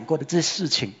曾想过的这些事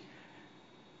情。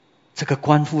这个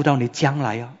关乎到你将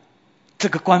来啊，这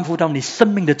个关乎到你生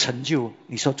命的成就，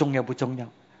你说重要不重要？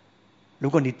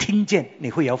如果你听见，你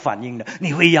会有反应的，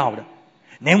你会要的。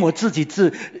连我自己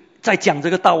在讲这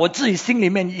个道，我自己心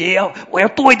里面我要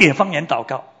多一点方言祷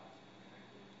告，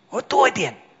我多一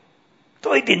点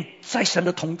在神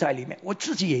的同在里面，我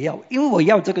自己也要，因为我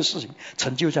要这个事情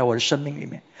成就在我的生命里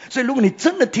面。所以如果你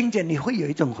真的听见，你会有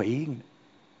一种回应的，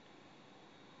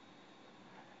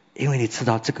因为你知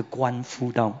道这个关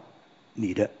乎到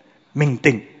你的命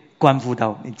定，关乎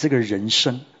到你这个人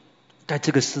生，在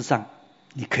这个世上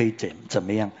你可以怎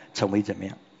么样成为怎么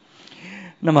样。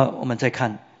那么我们再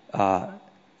看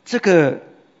这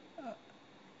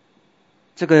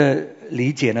个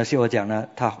理解呢，是我讲呢，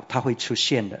它会出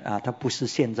现的啊，它不是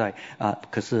现在啊，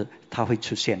可是它会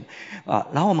出现啊。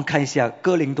然后我们看一下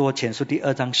哥林多前书第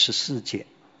2章14节，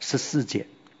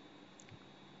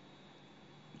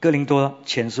哥林多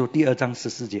前书第2章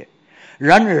14节，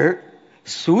然而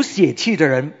属血气的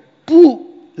人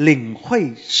不领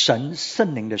会神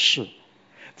圣灵的事，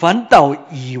反倒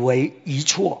以为疑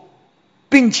错，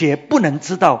并且不能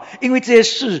知道，因为这些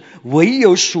事唯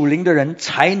有属灵的人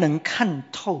才能看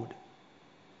透的。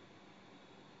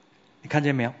你看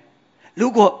见没有？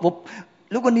如果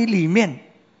你里面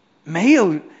没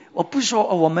有，我不说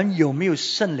我们有没有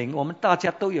圣灵，我们大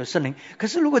家都有圣灵，可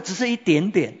是如果只是一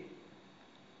点点，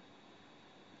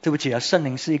对不起啊，圣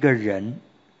灵是一个人，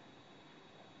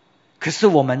可是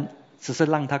我们只是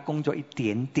让他工作一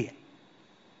点点。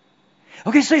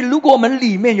OK， 所以如果我们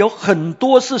里面有很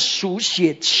多是属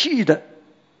血气的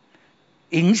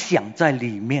影响在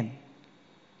里面，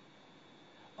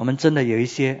我们真的有一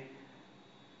些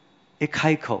一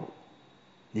开口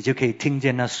你就可以听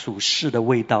见那属世的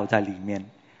味道在里面，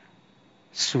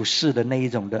属世的那一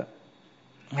种的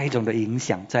影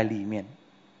响在里面。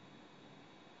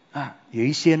有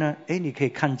一些呢，你可以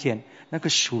看见那个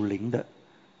属灵的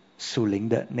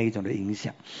那一种的影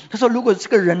响。他说，如果这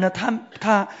个人呢，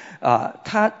他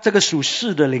这个属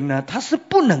世的灵呢，他是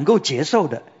不能够接受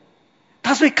的，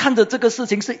他所以看着这个事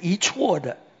情是一错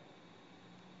的。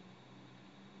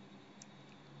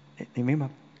你明白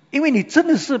吗？因为你真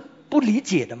的是不理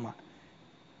解的嘛，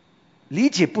理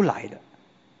解不来的，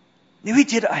你会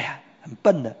觉得哎呀很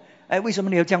笨的，为什么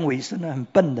你要这样委身呢？很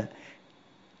笨的。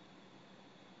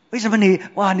为什么你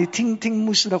听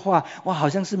牧师的话，好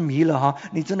像是迷了哈？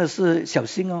你真的是小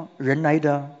心哦，人来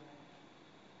的。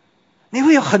你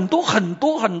会有很多很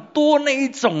多很多那一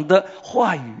种的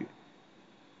话语。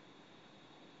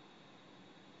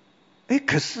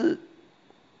可是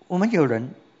我们有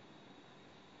人，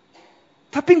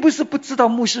他并不是不知道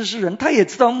牧师是人，他也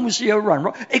知道牧师有软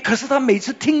弱。可是他每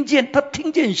次听见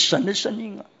神的声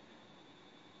音啊，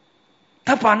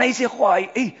他把那些话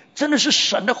语，真的是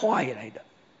神的话语来的，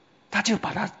他就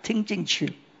把它听进去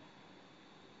了。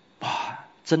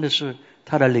真的是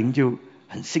他的灵就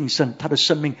很兴盛，他的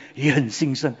生命也很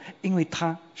兴盛，因为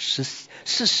他是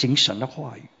行神的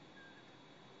话语。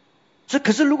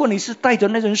可是如果你是带着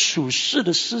那种属世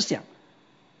的思想，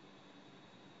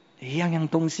一样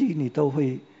东西你都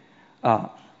会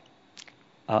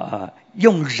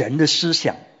用人的思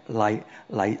想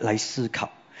来思考。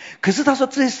可是他说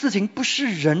这些事情不是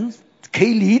人可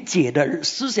以理解的，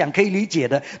思想可以理解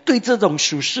的。对这种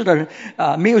属世的人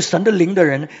没有神的灵的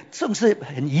人，这种是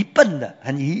很愚笨的，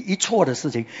很一错的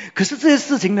事情。可是这些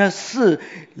事情呢，是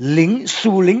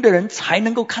属灵的人才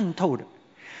能够看透的。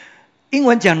英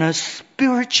文讲呢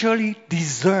spiritually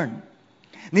discern，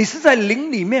 你是在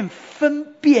灵里面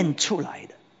分辨出来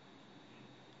的，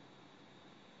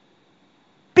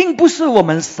并不是我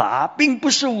们傻，并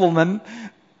不是我们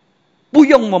不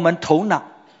用我们头脑，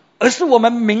而是我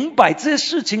们明白这些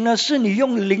事情呢，是你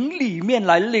用灵里面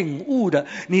来领悟的，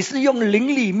你是用灵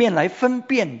里面来分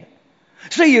辨的。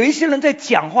所以有一些人在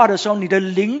讲话的时候，你的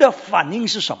灵的反应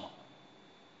是什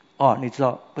么？你知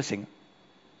道不行，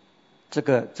这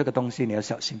个东西你要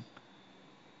小心。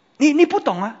你不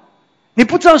懂啊，你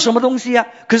不知道什么东西啊，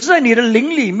可是在你的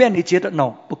灵里面你觉得 no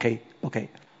不可以。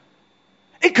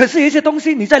可是有一些东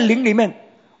西你在灵里面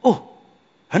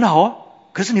很好啊，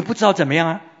可是你不知道怎么样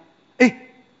啊。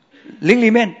灵里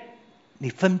面你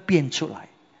分辨出来，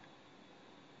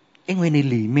因为你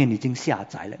里面已经下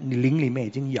载了，你灵里面已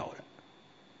经有了。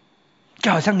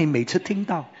就好像你每次听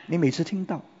到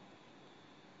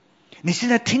你现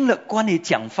在听了关于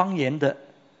讲方言的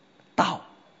道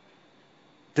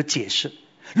的解释，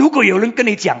如果有人跟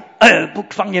你讲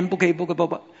方言不可以，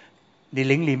不，你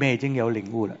灵里面已经有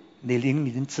领悟了，你灵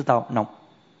已经知道 no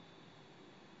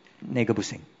那个不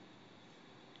行，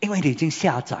因为你已经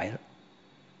下载了。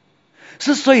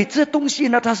所以这东西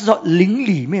呢，他是说灵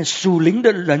里面属灵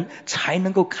的人才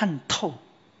能够看透，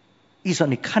意思说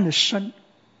你看得深，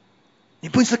你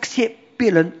不是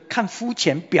别人看肤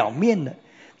浅表面的，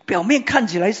表面看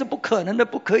起来是不可能的，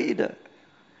不可以的。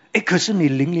可是你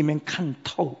灵里面看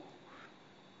透，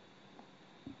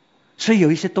所以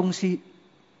有一些东西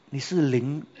你是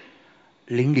灵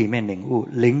里面领悟，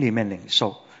灵里面领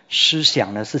受。思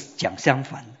想呢是讲相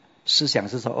反的，思想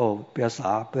是说不要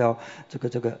傻，不要这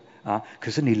个可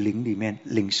是你灵里面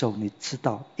领受，你知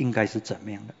道应该是怎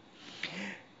么样的。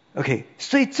OK，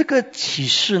 所以这个启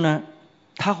示呢，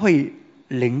它会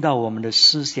领到我们的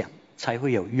思想才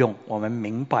会有用，我们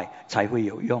明白才会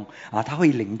有用它会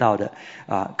领到的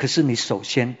可是你首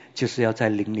先就是要在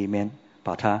灵里面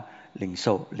把它领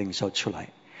受出来。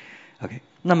OK，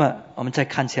 那么我们再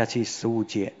看下去15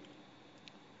节，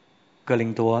哥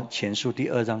林多前书第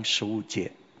2章15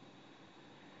节，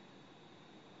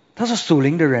他说属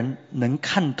灵的人能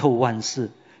看透万事，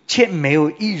却没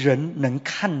有一人能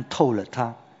看透了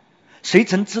他。谁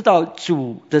曾知道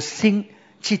主的心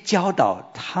去教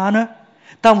导他呢？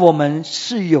但我们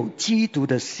是有基督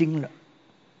的心了。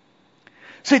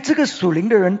所以这个属灵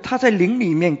的人，他在灵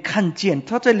里面看见，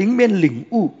他在灵里面领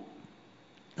悟。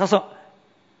他说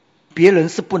别人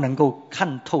是不能够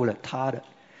看透了他的。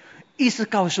意思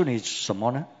告诉你什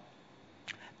么呢？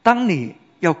当你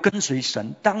要跟随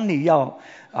神，当你要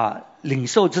领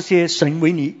受这些神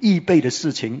为你预备的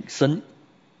事情，神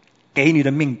给你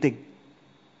的命定，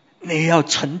你要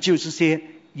成就这些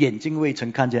眼睛未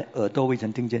曾看见，耳朵未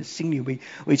曾听见，心里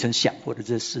未曾想过的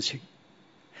这些事情。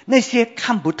那些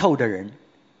看不透的人，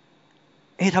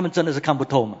他们真的是看不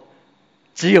透吗？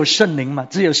只有圣灵嘛，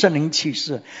只有圣灵启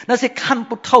示。那些看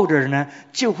不透的人呢，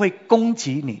就会攻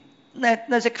击你，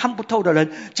那些看不透的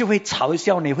人就会嘲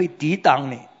笑你，会抵挡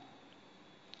你。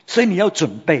所以你要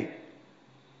准备，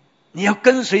你要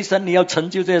跟随神，你要成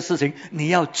就这些事情，你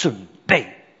要准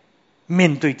备，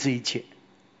面对这一切。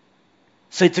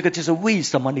所以这个就是为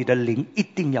什么你的灵一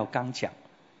定要刚强。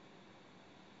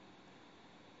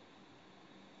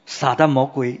撒旦魔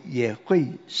鬼也会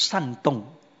煽动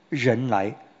人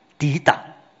来抵挡，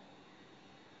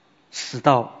使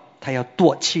到他要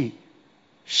夺去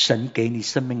神给你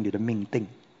生命里的命定。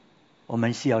我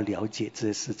们需要了解这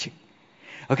些事情。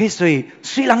OK， 所以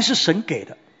虽然是神给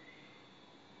的，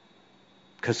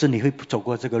可是你会走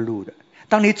过这个路的。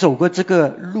当你走过这个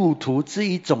路途这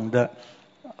一种的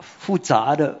复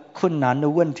杂的困难的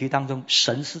问题当中，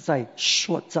神是在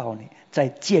塑造你，在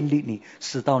建立你，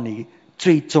使到你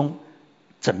最终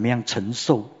怎么样承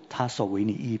受他所为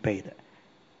你预备的。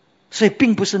所以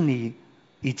并不是你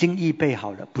已经预备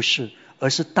好了，不是，而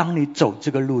是当你走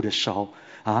这个路的时候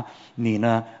你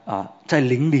呢在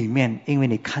灵里面，因为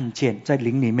你看见，在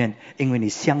灵里面因为你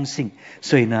相信，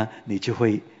所以呢你就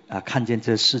会看见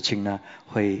这事情呢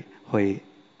会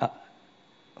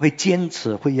坚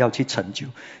持，会要去成就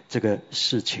这个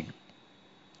事情。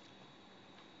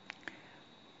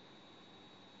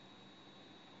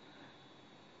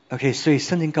OK， 所以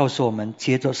圣经告诉我们，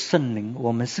借着圣灵，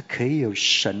我们是可以有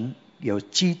神、有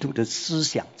基督的思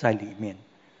想在里面。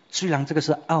虽然这个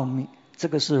是奥秘，这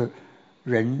个是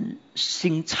人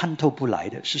心参透不来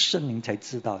的，是圣灵才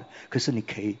知道的。可是你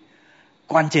可以，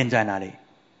关键在哪里？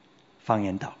方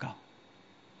言祷告，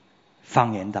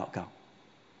方言祷告。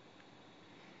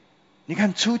你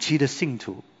看初期的信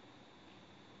徒，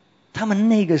他们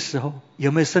那个时候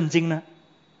有没有圣经呢？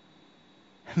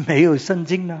没有圣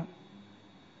经呢，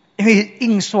因为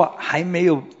印刷还没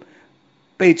有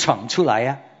被闯出来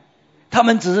呀。他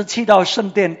们只是去到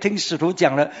圣殿听使徒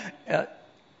讲了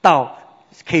道，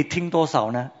可以听多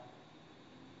少呢？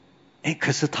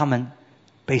可是他们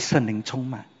被圣灵充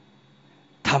满，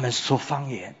他们说方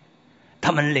言，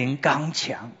他们灵刚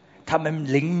强，他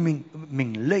们灵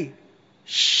敏锐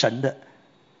神的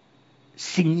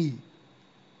心意。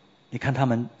你看他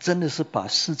们真的是把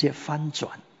世界翻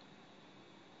转，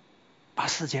把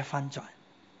世界翻转，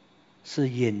是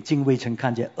眼睛未曾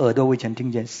看见，耳朵未曾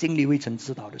听见，心里未曾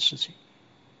知道的事情。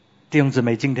弟兄姊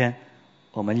妹，今天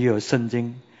我们又有圣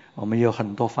经，我们有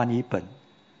很多翻译本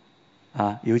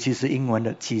尤其是英文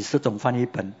的几十种翻译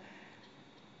本。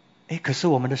可是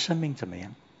我们的生命怎么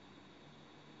样？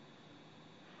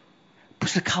不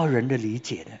是靠人的理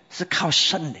解的，是靠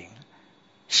圣灵。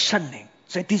圣灵。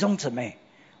所以弟兄姊妹，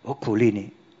我鼓励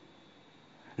你，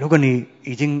如果你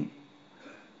已经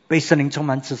被圣灵充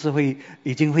满，只是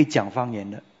已经会讲方言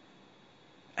的，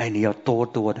你要多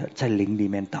多的在灵里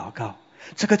面祷告。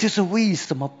这个就是为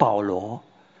什么保罗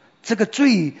这个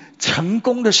最成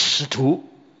功的使徒，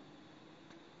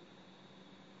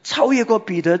超越过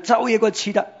彼得，超越过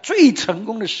其他最成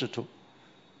功的使徒，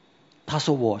他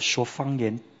说我说方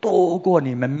言多过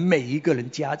你们每一个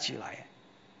人加起来。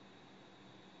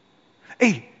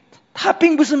他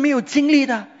并不是没有经历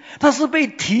的，他是被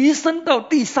提升到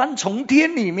第三重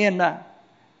天里面的。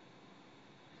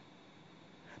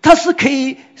他是可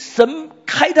以神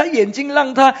开他眼睛，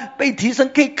让他被提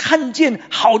升，可以看见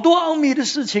好多奥秘的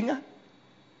事情啊。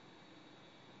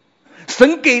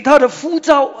神给他的呼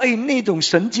召，那种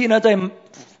神迹呢，在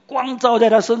光照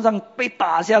在他身上，被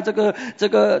打下这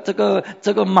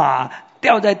个马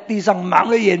掉在地上，盲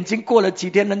了眼睛，过了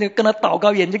几天，人家跟他祷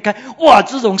告，眼睛开，哇，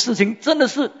这种事情真的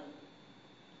是，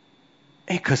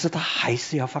可是他还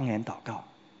是要方言祷告。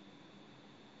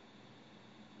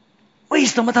为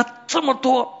什么他这么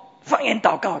多方言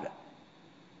祷告的？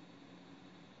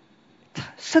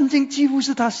圣经几乎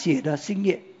是他写的新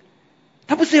约，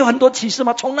他不是有很多启示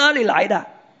吗？从哪里来的？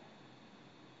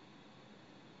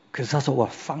可是他说我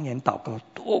方言祷告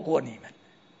多过你们。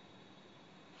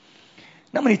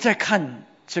那么你再看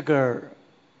这个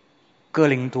哥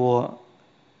林多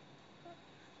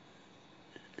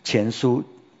前书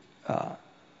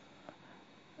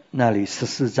那里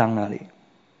14章那里，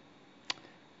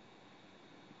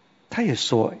他也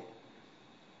说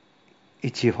一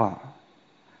句话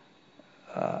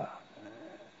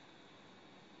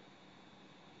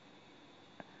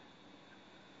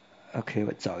OK，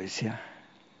 我找一下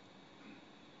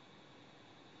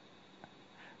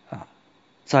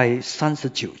在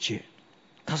39节，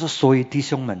他说所以弟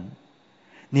兄们，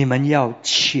你们要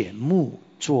切勿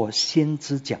做先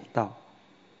知讲道，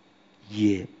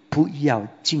也不要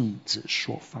禁止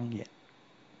说方言。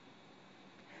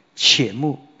切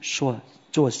勿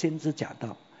做先知讲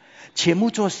道，切勿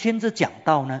做先知讲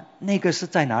道呢，那个是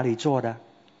在哪里做的？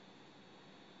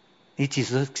你几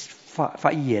时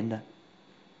发预言的？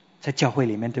在教会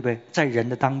里面，对不对？在人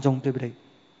的当中，对不对？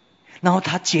然后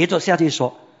他接着下去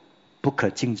说不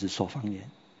可禁止说方言，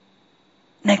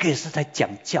那个也是在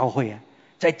讲教会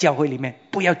在教会里面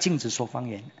不要禁止说方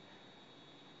言。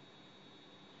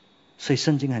所以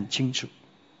圣经很清楚，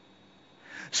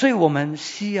所以我们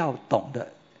需要懂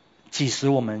得几时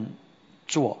我们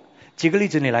做。举个例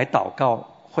子，你来祷告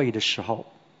会的时候，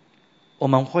我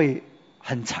们会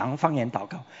很常方言祷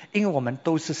告，因为我们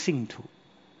都是信徒。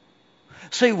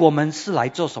所以我们是来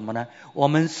做什么呢？我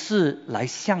们是来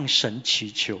向神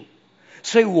祈求。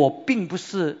所以我并不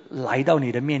是来到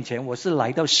你的面前，我是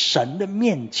来到神的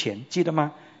面前，记得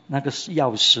吗？那个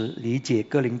钥匙理解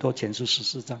哥林多前书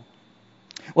14章，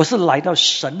我是来到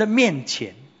神的面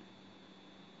前。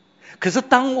可是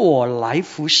当我来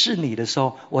服侍你的时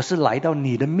候，我是来到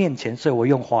你的面前，所以我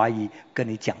用华语跟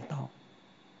你讲道，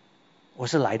我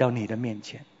是来到你的面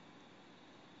前。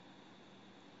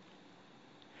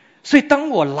所以当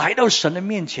我来到神的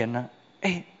面前呢，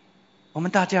我们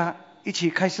大家一起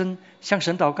开声向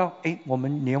神祷告。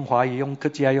你用华语，用客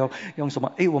家，用什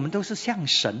么？我们都是向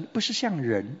神，不是向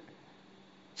人。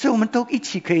所以我们都一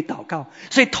起可以祷告。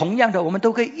所以同样的，我们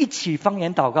都可以一起方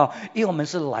言祷告，因为我们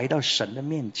是来到神的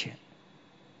面前。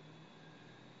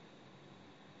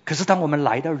可是当我们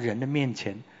来到人的面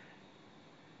前，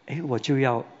我就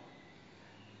要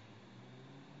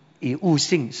以悟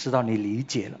性使到你理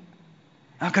解了。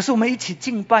可是我们一起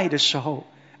敬拜的时候，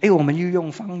我们又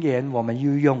用方言，我们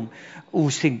又用悟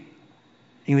性，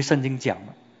因为圣经讲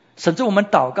嘛，甚至我们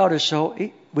祷告的时候，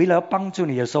为了帮助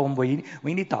你的时候，我们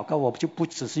为你祷告，我就不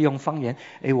只是用方言，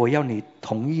我要你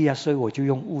同意啊，所以我就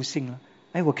用悟性了。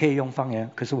我可以用方言，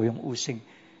可是我用悟性，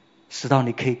使到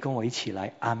你可以跟我一起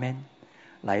来阿们，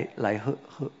来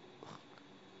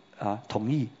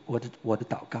同意我的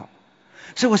祷告。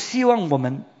所以我希望我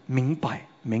们明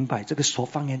白这个说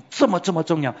方言这么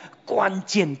重要，关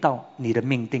键到你的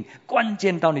命定，关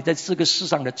键到你在这个世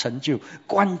上的成就，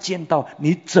关键到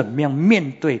你怎么样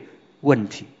面对问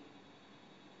题。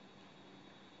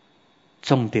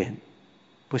重点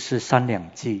不是3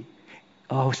两句。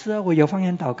是啊，我有方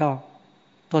言祷告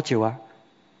多久啊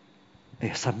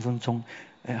？3分钟，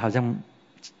好像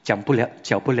讲不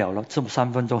了了，这么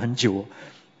3分钟很久哦。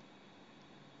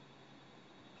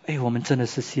我们真的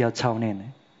是需要操练的，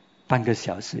半个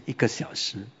小时、1个小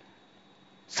时，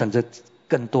甚至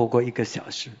更多过1个小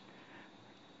时，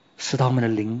使到我们的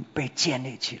灵被建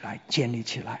立起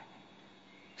来，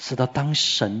使到当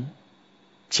神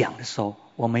讲的时候，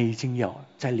我们已经有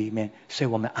在里面，所以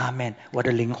我们阿们，我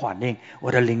的灵反应，我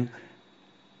的灵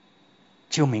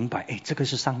就明白，这个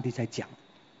是上帝在讲，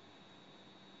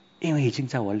因为已经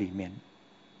在我里面。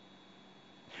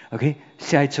OK，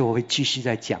 下一次我会继续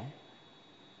再讲。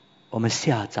我们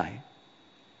下载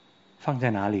放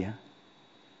在哪里啊？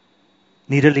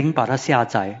你的灵把它下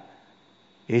载，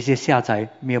有一些下载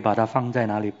没有把它放在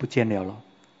哪里，不见了咯。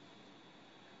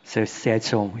所以下一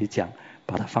次我们会讲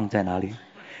把它放在哪里。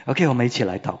OK， 我们一起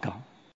来祷告。